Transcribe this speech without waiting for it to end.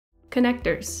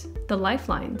Connectors, the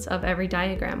lifelines of every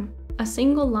diagram. A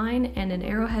single line and an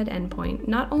arrowhead endpoint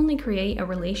not only create a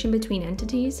relation between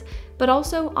entities, but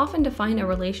also often define a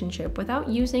relationship without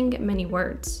using many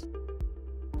words.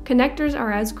 Connectors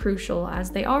are as crucial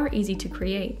as they are easy to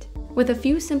create. With a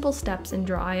few simple steps in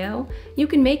draw.io, you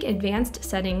can make advanced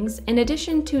settings in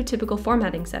addition to typical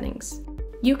formatting settings.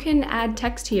 You can add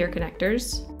text to your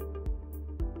connectors,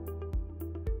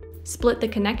 split the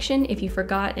connection if you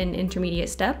forgot an intermediate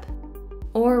step,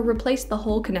 or replace the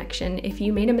whole connection if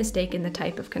you made a mistake in the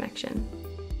type of connection.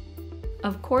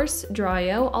 Of course,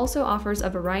 draw.io also offers a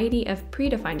variety of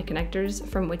predefined connectors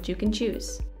from which you can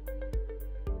choose.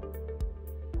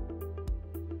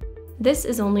 This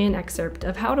is only an excerpt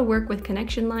of how to work with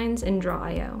connection lines in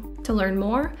draw.io. To learn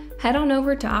more, head on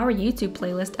over to our YouTube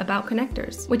playlist about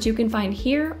connectors, which you can find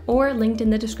here or linked in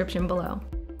the description below.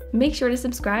 Make sure to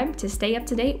subscribe to stay up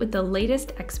to date with the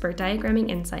latest expert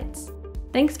diagramming insights.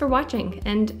 Thanks for watching,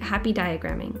 and happy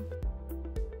diagramming!